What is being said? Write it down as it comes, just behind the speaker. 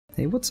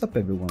Hey, what's up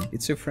everyone?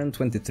 It's your friend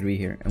 23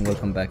 here and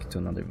welcome back to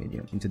another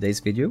video. In today's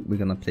video we're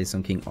gonna play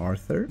some King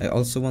Arthur. I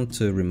also want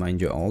to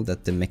remind you all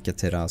that the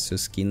Amaterasu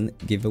skin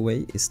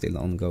giveaway is still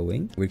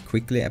ongoing. We're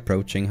quickly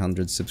approaching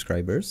 100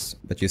 subscribers,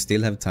 but you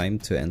still have time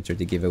to enter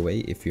the giveaway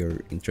if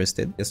you're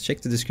interested. Just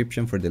check the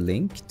description for the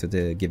link to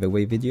the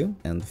giveaway video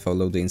and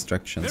follow the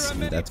instructions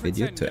in that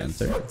video to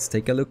enter. Let's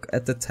take a look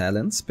at the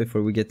talents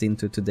before we get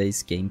into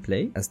today's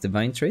gameplay. As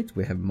divine trait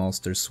we have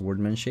Master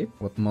Swordsmanship.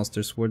 What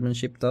Master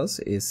Swordsmanship does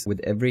is with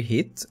every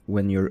hit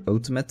when your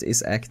ultimate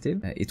is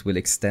active, it will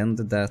extend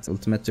that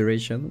ultimate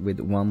duration with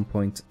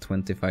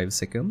 1.25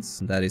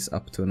 seconds. That is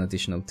up to an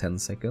additional 10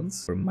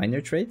 seconds. For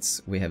minor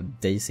traits we have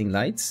Dazing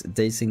Lights.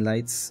 Dazing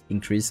Lights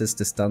increases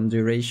the stun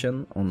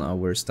duration on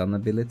our stun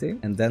ability.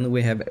 And then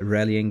we have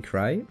Rallying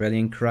Cry.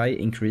 Rallying Cry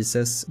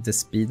increases the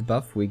speed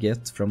buff we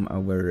get from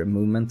our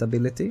movement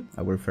ability,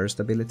 our first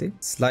ability.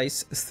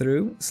 Slice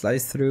Through.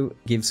 Slice Through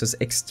gives us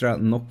extra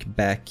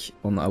knockback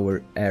on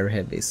our air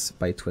heavies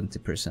by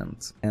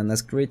 20%. And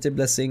as Greater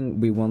Blessing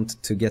we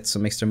want to get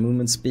some extra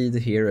movement speed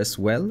here as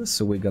well,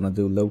 so we're gonna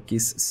do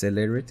Loki's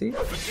Celerity.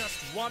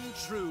 Just one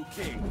true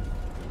king.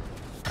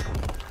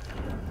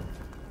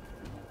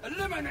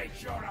 Eliminate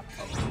your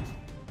opponent.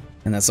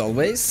 And as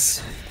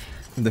always,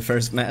 the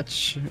first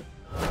match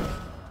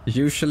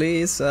usually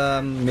is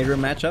a mirror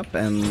matchup,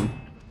 and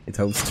it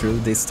holds true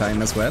this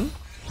time as well.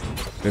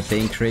 We're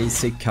playing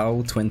Crazy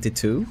Cow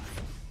 22,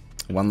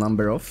 one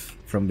number off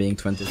from being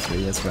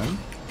 23 as well.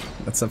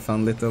 That's a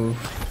fun little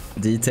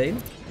detail.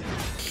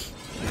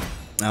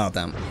 Oh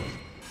damn.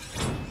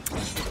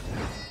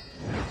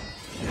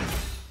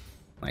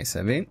 Nice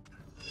heavy.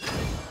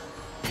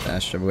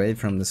 Dash away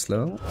from the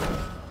slow.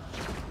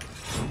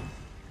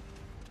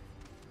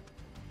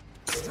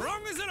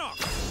 Strong as an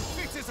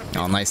ox.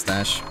 Oh, nice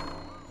dash.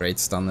 Great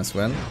stun as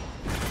well.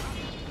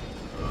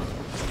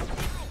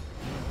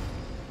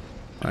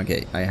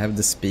 Okay, I have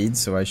the speed,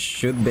 so I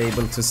should be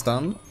able to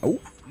stun. Oh,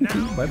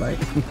 bye bye.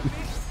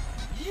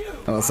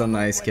 That was a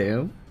nice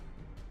KO.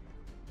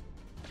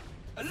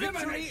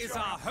 Victory is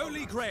our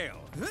holy grail.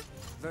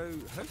 Though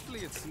hopefully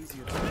it's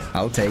easier to...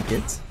 I'll take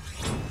it.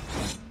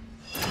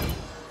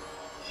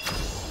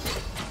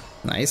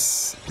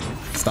 Nice.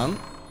 Stun.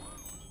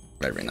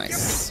 Very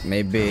nice.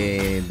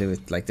 Maybe do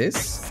it like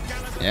this.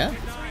 Yeah.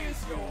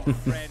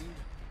 That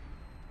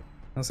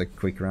was a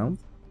quick round.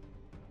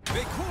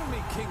 They call me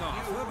King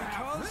Arthur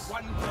because...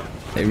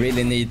 They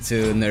really need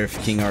to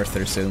nerf King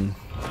Arthur soon.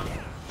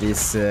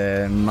 This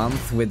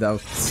month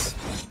without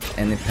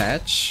any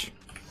patch.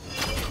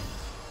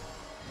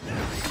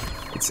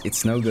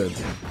 It's no good.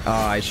 Oh,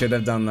 I should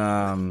have done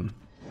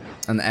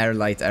an air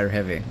light, air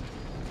heavy.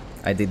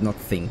 I did not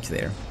think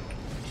there.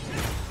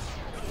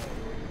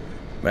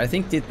 But I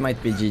think it might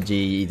be GG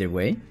either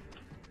way.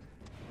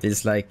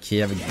 It's like he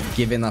have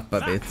given up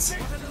a bit.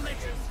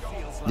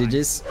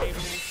 GG's.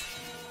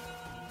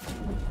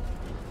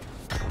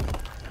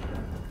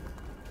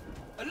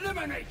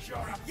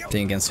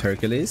 Playing against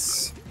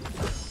Hercules.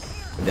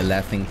 The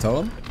Laughing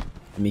Toad.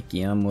 Miki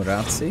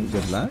Amaterasu,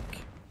 good luck.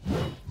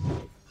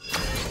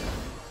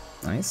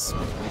 Nice.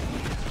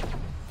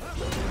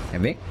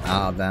 Heavy.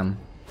 Ah, damn.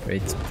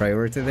 Great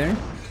priority there.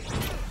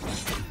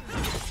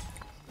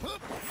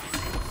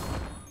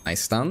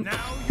 Nice stun.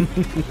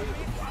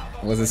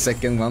 Was the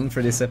second one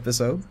for this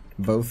episode.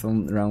 Both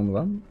on round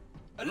one.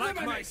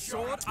 Like my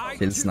sword, I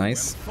feels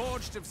nice.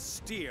 Forged of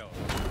steel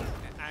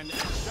and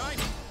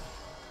shiny.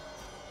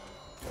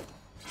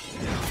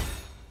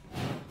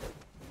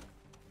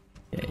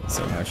 Okay,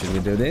 so how should we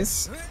do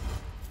this?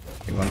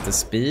 We want the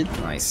speed.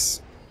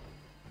 Nice.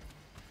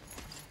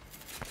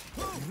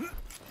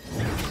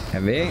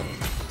 Heavy.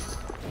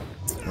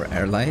 Or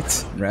air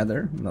light,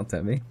 rather, not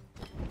heavy.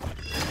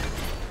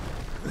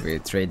 We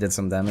traded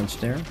some damage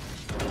there.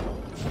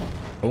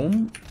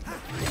 Boom.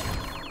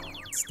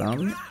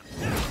 Stun.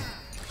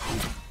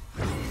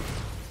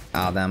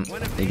 Ah, damn.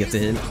 They get the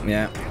heal.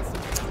 Yeah.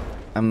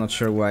 I'm not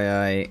sure why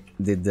I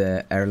did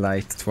the air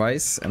light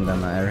twice and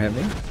then air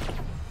heavy.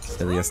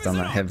 So I just done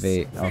a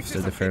heavy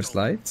after the first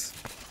light.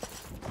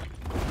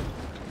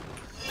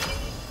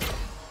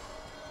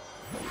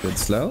 Good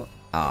slow.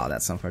 Ah,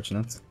 that's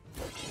unfortunate.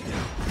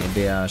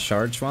 Maybe a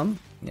charge one?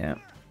 Yeah.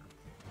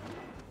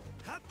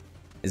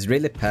 It's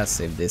really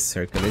passive, this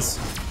Hercules.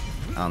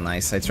 Oh,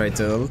 nice. I tried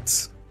to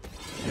ult.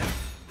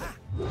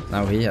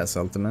 Now he has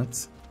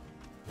ultimate.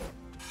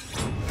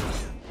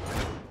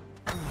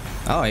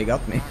 Oh, he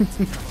got me.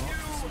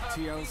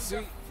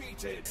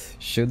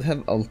 Should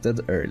have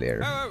ulted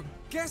earlier. Oh,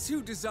 guess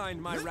who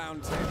designed my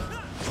round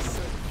table?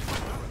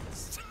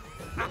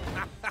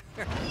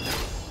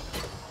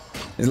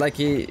 It's like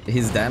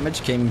his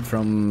damage came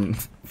from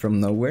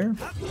nowhere.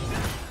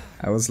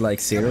 I was like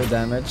 0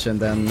 damage and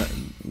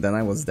then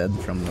I was dead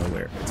from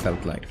nowhere, it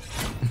felt like.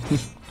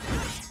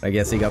 I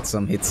guess he got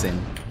some hits in.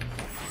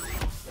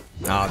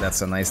 Ah,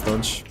 that's a nice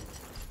dodge.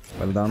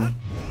 Well done.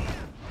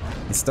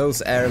 It's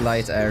those air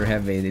light, air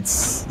heavy,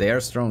 they are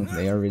strong,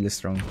 they are really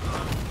strong.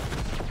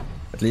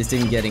 At least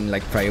in getting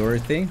like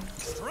priority.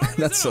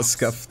 That's a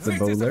scuffed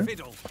bowler.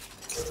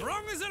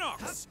 Strong as an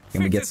ox.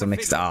 Can we get some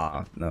extra?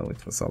 Ah, no,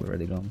 it was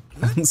already gone.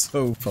 I'm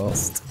so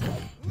fast.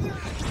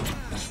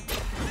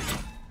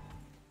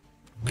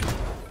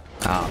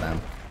 Ah,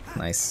 damn.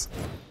 Nice.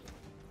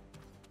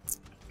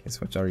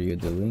 Guess what are you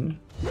doing?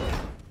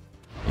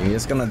 You're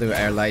just gonna do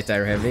air light,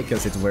 air heavy,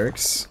 because it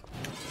works.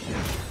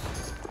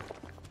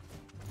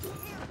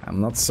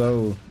 I'm not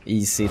so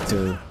easy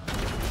to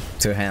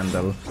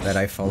handle that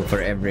I fall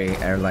for every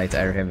air light,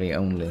 air heavy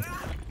only.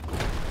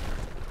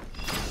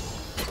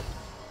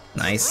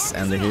 Nice,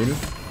 and the heal.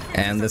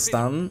 And the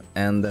stun,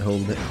 and the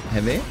hold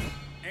heavy.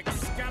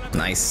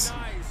 Nice.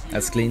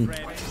 That's clean.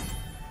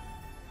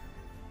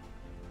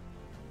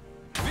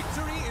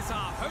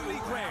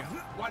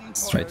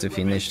 Let's try to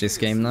finish this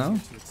game now.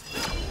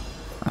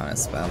 Ah,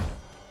 that's bad.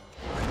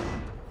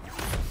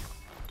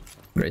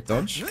 Great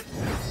dodge.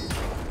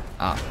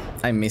 Ah,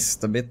 I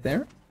missed a bit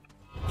there.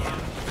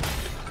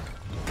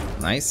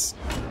 Nice.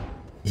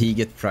 He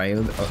get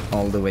pried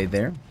all the way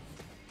there.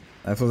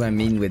 That's what I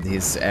mean with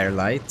his air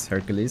light,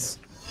 Hercules.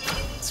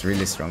 It's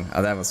really strong.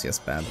 Oh, that was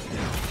just bad.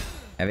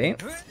 Heavy.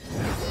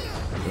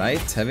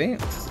 Light, heavy.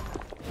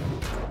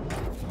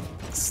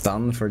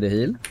 Stun for the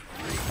heal.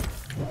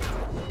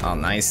 Oh,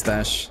 nice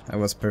dash. That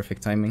was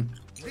perfect timing.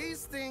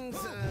 These things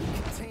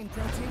contain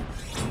protein.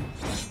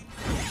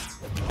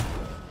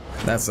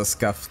 That's a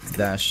scuffed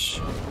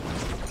dash.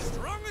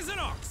 Strong as an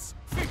ox.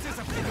 Fit as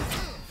a fiddle.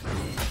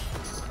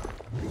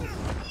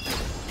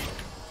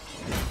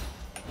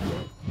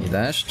 He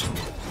dashed.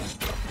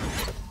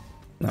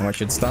 Now I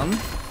should stun.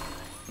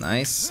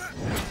 Nice.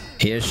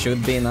 Here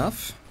should be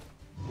enough.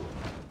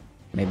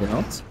 Maybe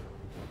not.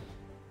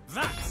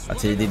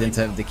 But he didn't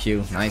have the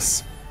Q.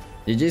 Nice.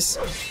 GG's.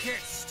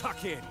 Get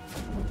stuck in.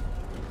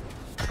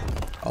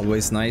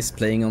 Always nice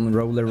playing on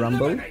Roller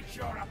Rumble.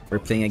 We're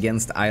playing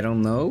against I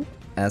don't know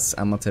as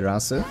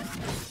Amaterasu.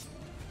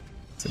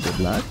 So good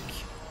luck.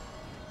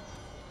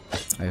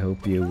 I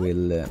hope you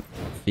will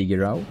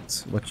figure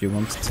out what you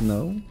want to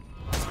know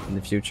in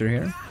the future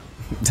here.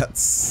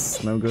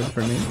 That's no good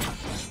for me.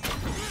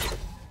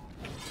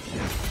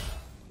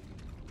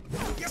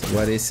 So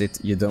what is it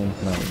you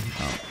don't know?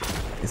 Oh.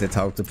 Is it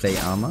how to play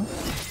Ama?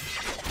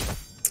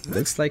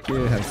 Looks like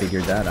you have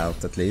figured that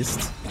out at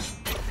least.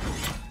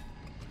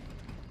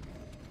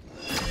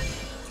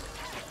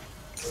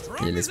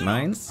 Heal is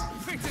mine.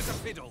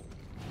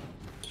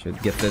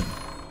 Should get the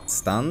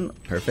stun.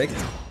 Perfect.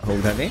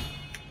 Hold heavy.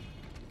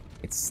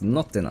 It's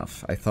not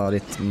enough. I thought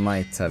it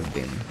might have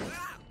been.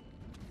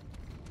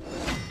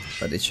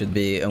 But it should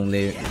be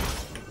only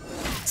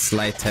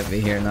slight heavy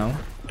here now.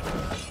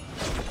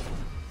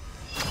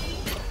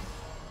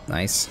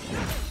 Nice.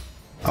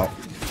 Oh.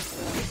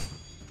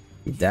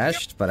 He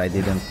dashed, but I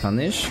didn't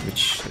punish,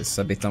 which is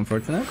a bit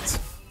unfortunate.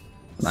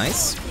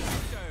 Nice.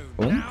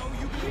 Boom.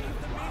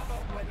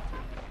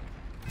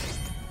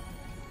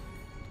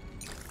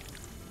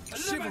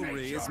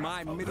 Chivalry is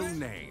my middle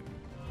name.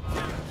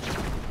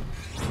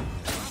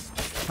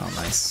 Oh,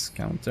 nice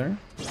counter.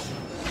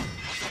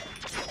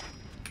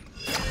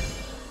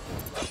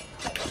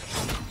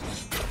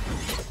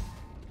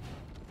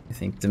 I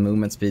think the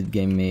movement speed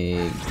gave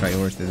me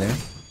priority there.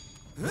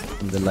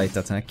 The light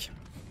attack.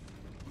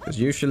 Because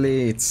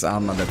usually it's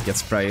Ama that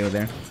gets prio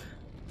there.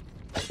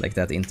 Like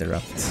that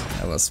interrupt.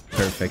 That was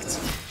perfect.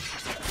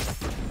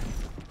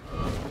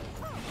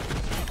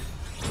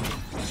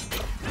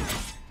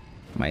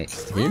 My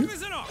heal.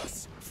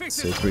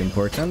 Super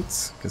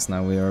important, because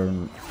now we are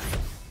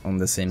on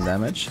the same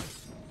damage.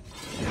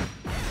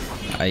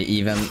 I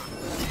even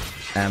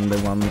am the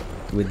one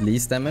with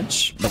least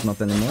damage, but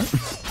not anymore.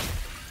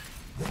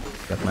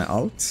 Got my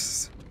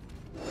ult.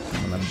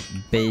 I'm gonna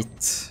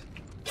bait.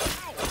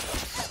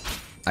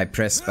 I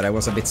pressed, but I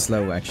was a bit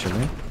slow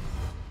actually.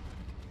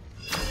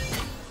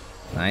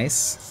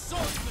 Nice.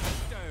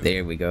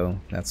 There we go.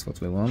 That's what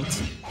we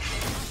want.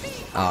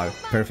 Ah,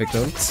 perfect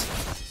ult.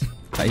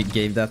 I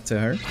gave that to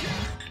her.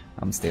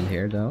 I'm still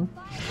here though.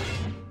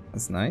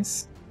 That's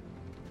nice.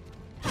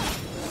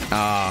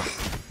 Ah,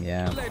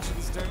 yeah.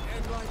 Legends don't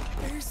end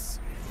like this.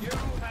 You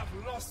have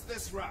lost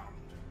this round.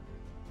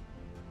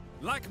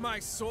 Like my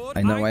sword,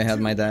 I know I had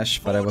my dash,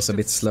 but I was a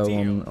bit slow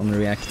on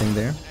reacting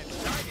there.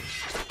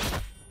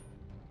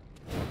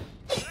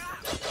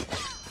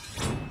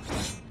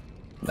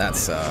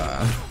 That's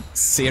a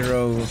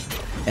 0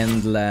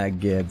 end lag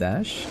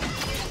dash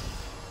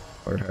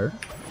for her.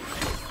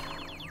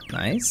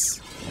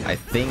 Nice. I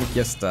think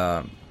just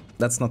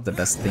that's not the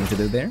best thing to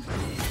do there,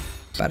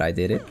 but I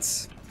did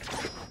it.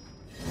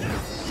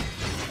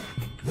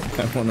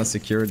 I wanna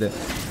secure the...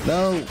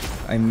 No!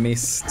 I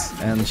missed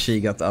and she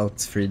got out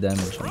 3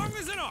 damage on me.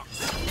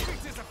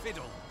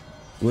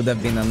 Would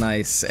have been a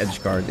nice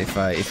edge guard if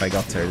I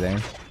got her there.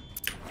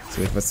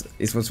 So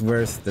it was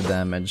worth the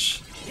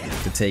damage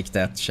to take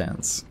that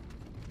chance.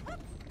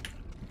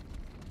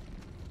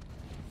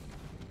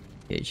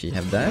 Okay, she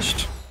have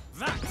dashed.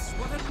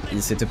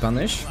 Easy to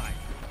punish.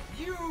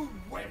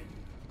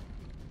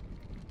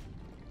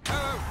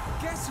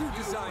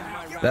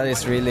 That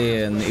is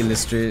really an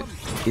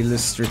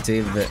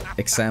illustrative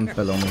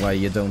example on why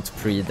you don't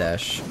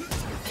pre-dash.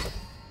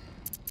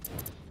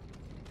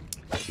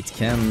 it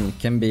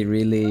can be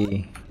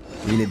really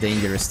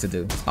dangerous to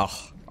do.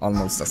 Oh,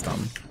 almost a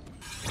stun.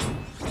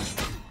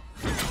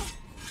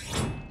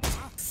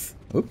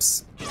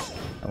 Oops,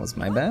 that was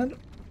my bad.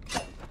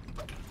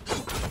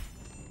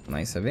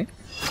 Nice heavy.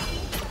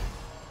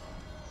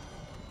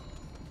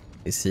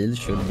 This heal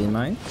should be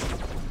mine.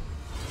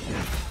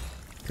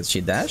 Because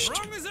she dashed.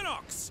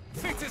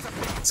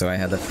 So I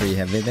had a free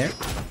heavy there.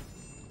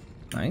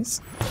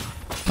 Nice.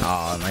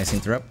 Ah, nice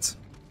interrupt.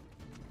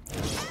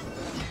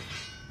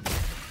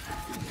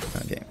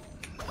 Okay.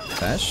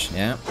 Dash,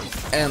 yeah.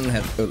 And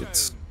head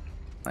ult.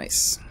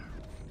 Nice.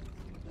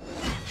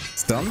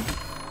 Stun.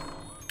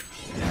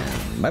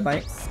 And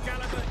bye-bye.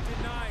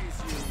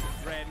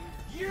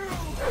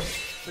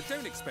 But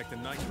don't expect a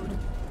knighthood.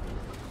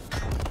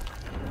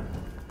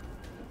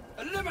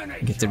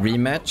 Get the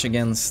rematch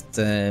against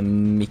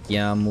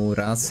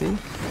Amaterasu.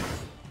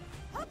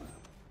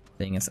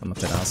 Playing as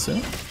Amaterasu.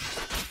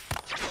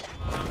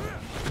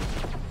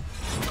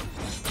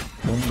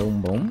 Boom,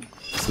 boom, boom.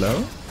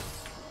 Slow.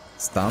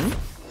 Stun.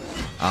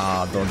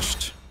 Ah,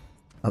 dodged.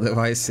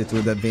 Otherwise it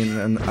would have been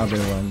another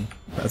one.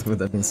 That would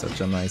have been such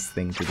a nice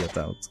thing to get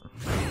out.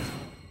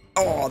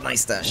 Oh,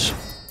 nice dash.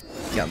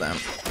 Goddamn.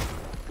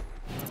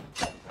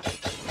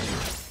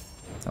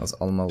 That was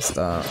almost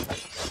a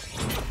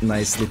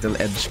nice little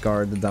edge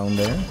guard down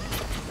there.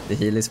 The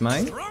heal is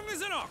mine. Strong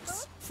as an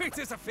ox, fit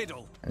as a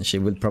fiddle. And she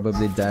will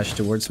probably dash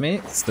towards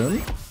me.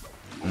 Stun.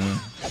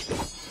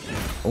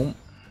 Boom.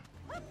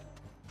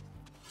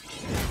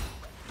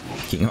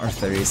 King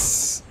Arthur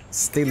is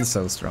still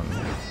so strong.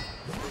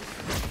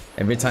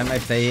 Every time I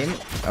play him...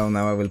 Oh,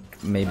 now I will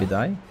maybe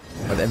die.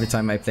 But every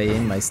time I play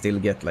him, I still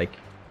get like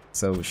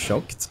so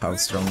shocked how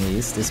strong he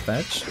is this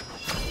patch.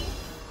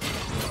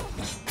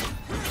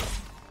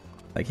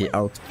 Like he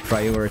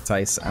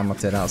out-prioritizes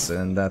Amaterasu,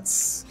 and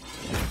that's...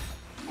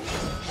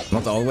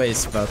 Not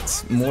always,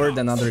 but more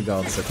than other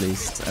gods at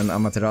least. And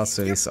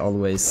Amaterasu is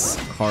always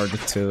hard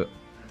to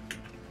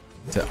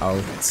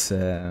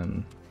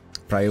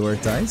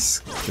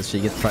prioritize, because she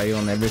gets prio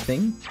on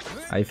everything,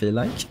 I feel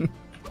like.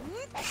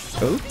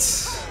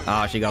 Ult.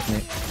 Ah, she got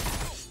me.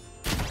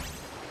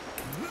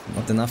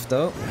 Not enough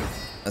though.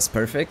 That's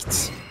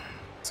perfect.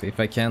 So if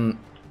I can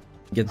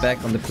get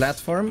back on the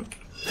platform,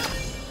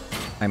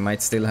 I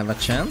might still have a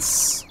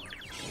chance.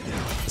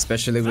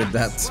 Especially with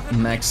that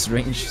max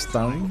range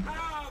stun.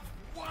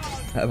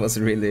 That was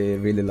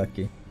really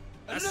lucky.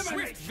 A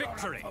swift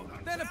victory.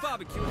 Then a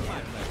barbecue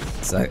fireplace.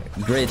 It's a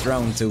great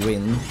round to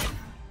win.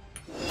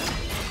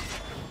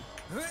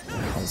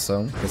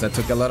 Also, because I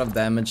took a lot of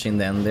damage in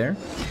the end there.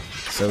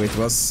 So it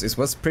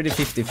was pretty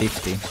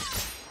 50-50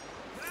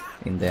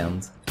 in the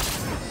end.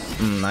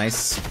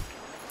 Nice.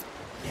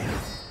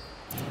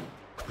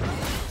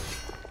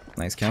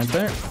 Nice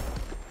counter.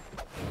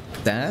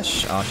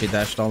 Dash. Ah, she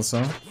dashed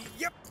also.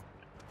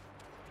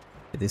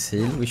 With this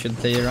heal we should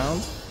play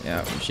around.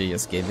 Yeah, she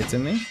just gave it to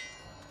me.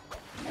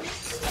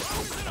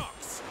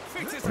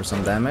 For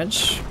some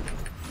damage.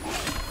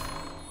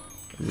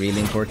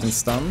 Really important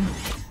stun.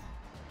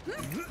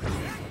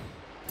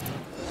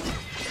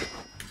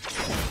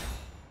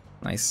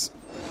 Nice.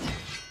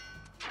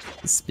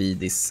 The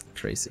speed is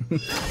crazy.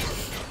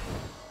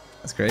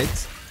 That's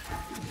great.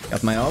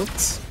 Got my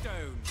ult.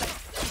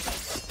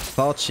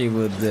 Thought she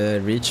would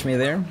reach me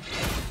there.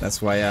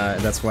 That's why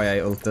I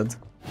ulted.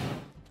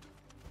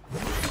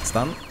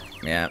 Stun.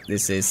 Yeah,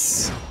 this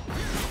is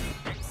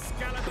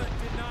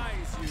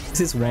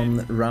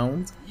one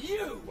round.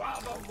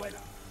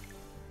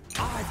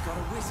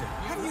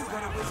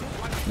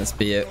 Let's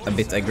be a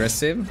bit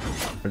aggressive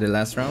for the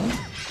last round.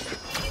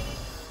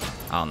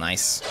 Oh,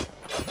 nice.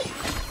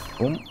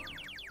 Boom.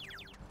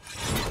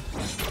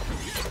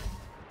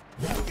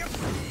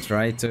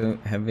 Try to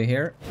heavy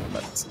here,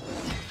 but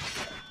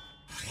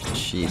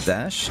she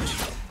dashed.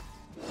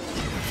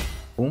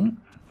 Boom.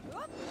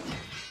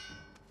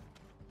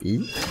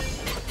 E.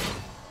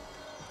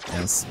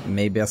 And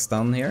maybe a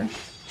stun here.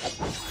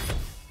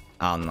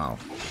 Oh no,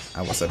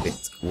 I was a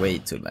bit way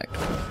too back.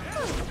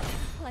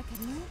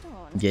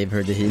 Gave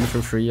her the heal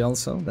for free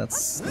also,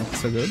 that's not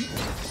so good.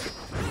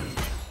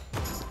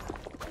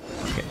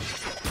 Okay.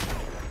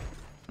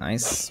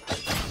 Nice.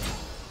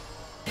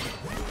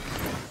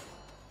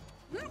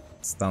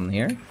 Stun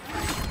here.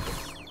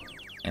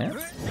 Yeah.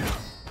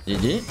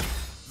 GG.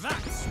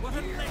 That's what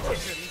a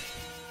legend.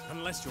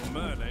 Unless you're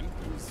Merlin,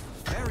 who's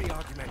very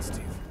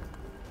argumentative.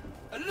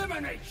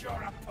 Eliminate your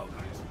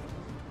opponent.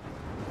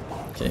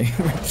 Okay,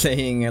 we're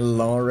playing a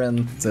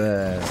Laurent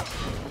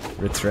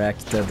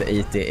retracted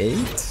 88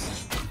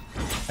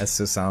 as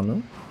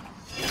Susano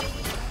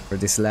for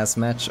this last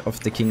match of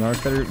the King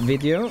Arthur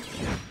video.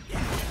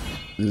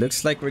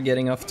 Looks like we're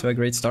getting off to a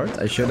great start.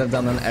 I should have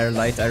done an air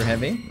light, air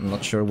heavy. I'm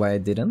not sure why I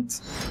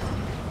didn't.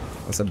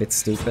 It was a bit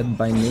stupid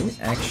by me,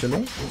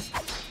 actually.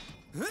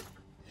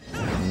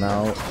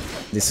 Now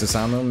the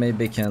Susano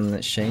maybe can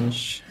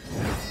change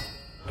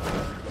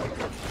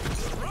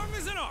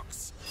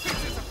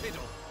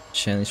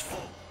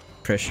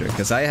pressure,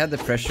 because I had the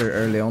pressure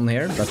early on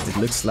here, but it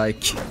looks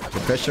like the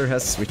pressure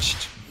has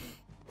switched.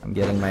 I'm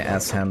getting my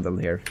ass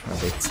handled here a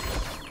bit.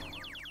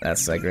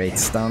 That's a great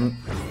stun.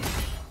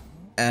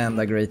 And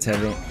a great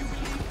heavy.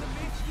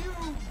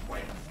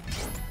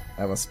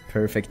 That was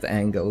perfect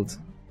angled.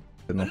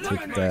 To not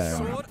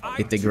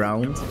hit the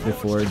ground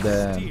before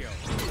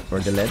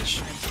the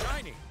ledge.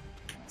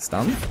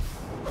 Stun.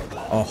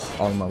 Oh,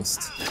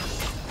 almost.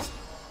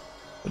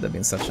 Would have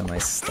been such a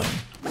nice stun.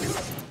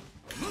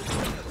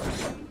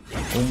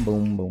 Boom,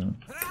 boom, boom.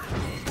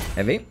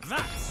 Heavy.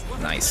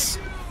 Nice.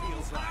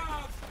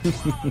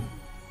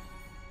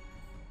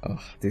 Oh,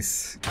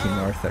 this King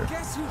Arthur.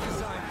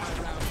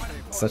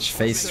 Such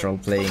face troll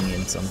playing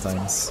him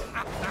sometimes.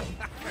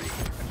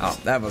 Oh,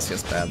 that was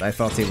just bad. I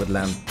thought he would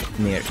land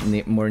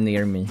more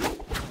near me.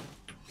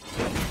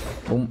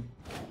 Boom.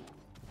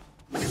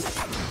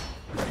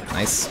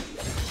 Nice.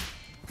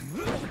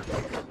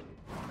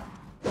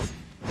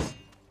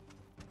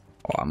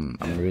 Oh, I'm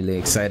really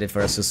excited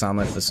for a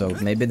Susano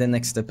episode. Maybe the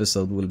next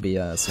episode will be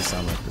a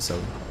Susano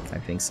episode. I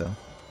think so.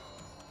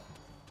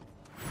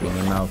 Bring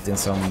him out in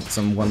some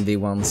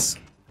 1v1s.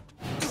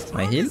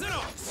 My heal?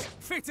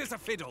 Fit as a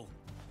fiddle.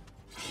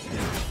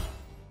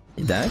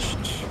 He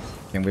dashed.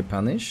 Can we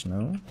punish?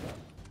 No.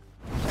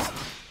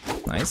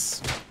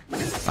 Nice.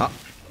 Ah.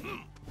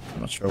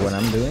 I'm not sure what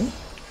I'm doing.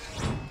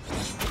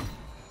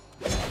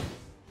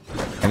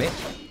 Heavy.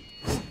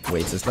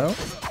 Way too slow.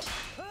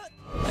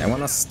 I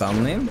wanna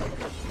stun him.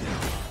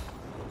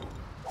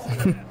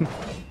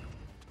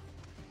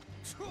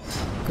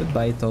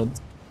 Goodbye, Todd.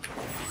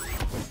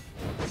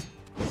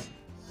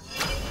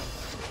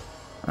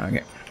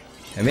 Okay.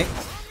 Heavy.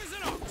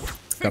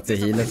 Got the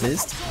heal at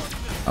least.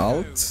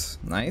 Alt.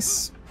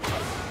 Nice.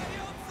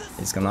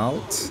 He's gonna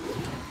ult.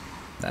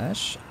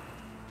 Dash.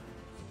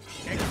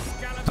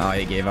 Oh,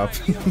 he gave up.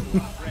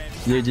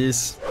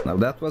 GG's. Now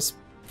that was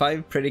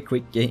 5 pretty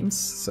quick games,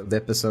 so the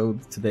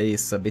episode today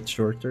is a bit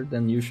shorter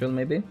than usual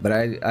maybe. But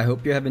I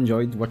hope you have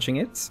enjoyed watching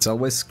it. It's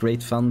always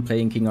great fun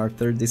playing King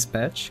Arthur this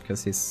patch,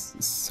 because he's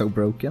so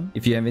broken.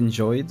 If you have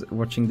enjoyed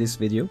watching this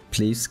video,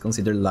 please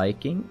consider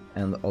liking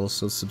and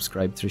also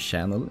subscribe to the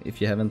channel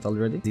if you haven't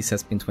already. This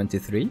has been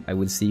 23. I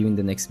will see you in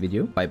the next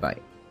video. Bye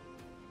bye.